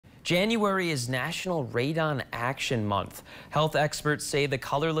January is National Radon Action Month. Health experts say the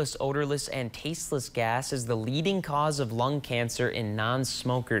colorless, odorless, and tasteless gas is the leading cause of lung cancer in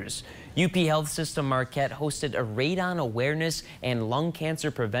non-smokers. UP Health System Marquette hosted a Radon Awareness and Lung Cancer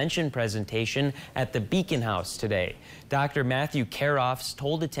Prevention presentation at the Beacon House today. Dr. Matthew Karulf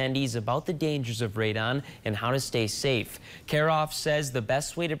told attendees about the dangers of radon and how to stay safe. Karulf says the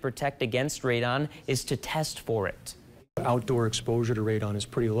best way to protect against radon is to test for it. Outdoor exposure to radon is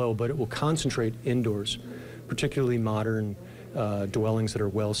pretty low, but it will concentrate indoors, particularly modern dwellings that are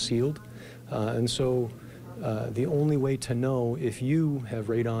well sealed. And so the only way to know if you have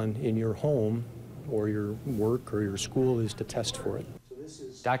radon in your home or your work or your school is to test for it.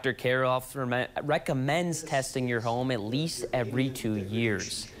 Dr. Karulf recommends testing your home at least every 2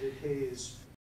 years.